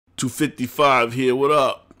255 here, what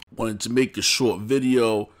up? Wanted to make a short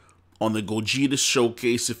video on the Gogeta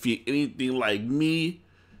showcase. If you're anything like me,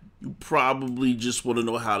 you probably just want to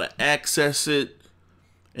know how to access it.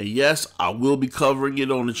 And yes, I will be covering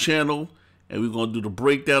it on the channel, and we're going to do the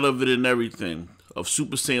breakdown of it and everything of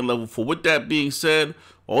Super Saiyan level 4. With that being said,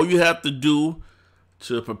 all you have to do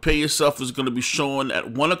to prepare yourself is going to be showing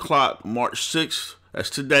at 1 o'clock, March 6th,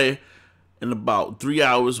 that's today, in about 3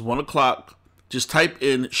 hours, 1 o'clock. Just type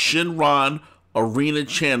in Shinron Arena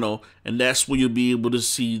channel, and that's where you'll be able to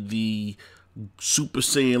see the Super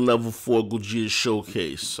Saiyan level 4 Gogeta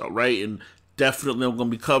showcase. Alright, and definitely I'm going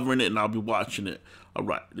to be covering it and I'll be watching it.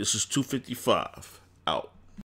 Alright, this is 255 out.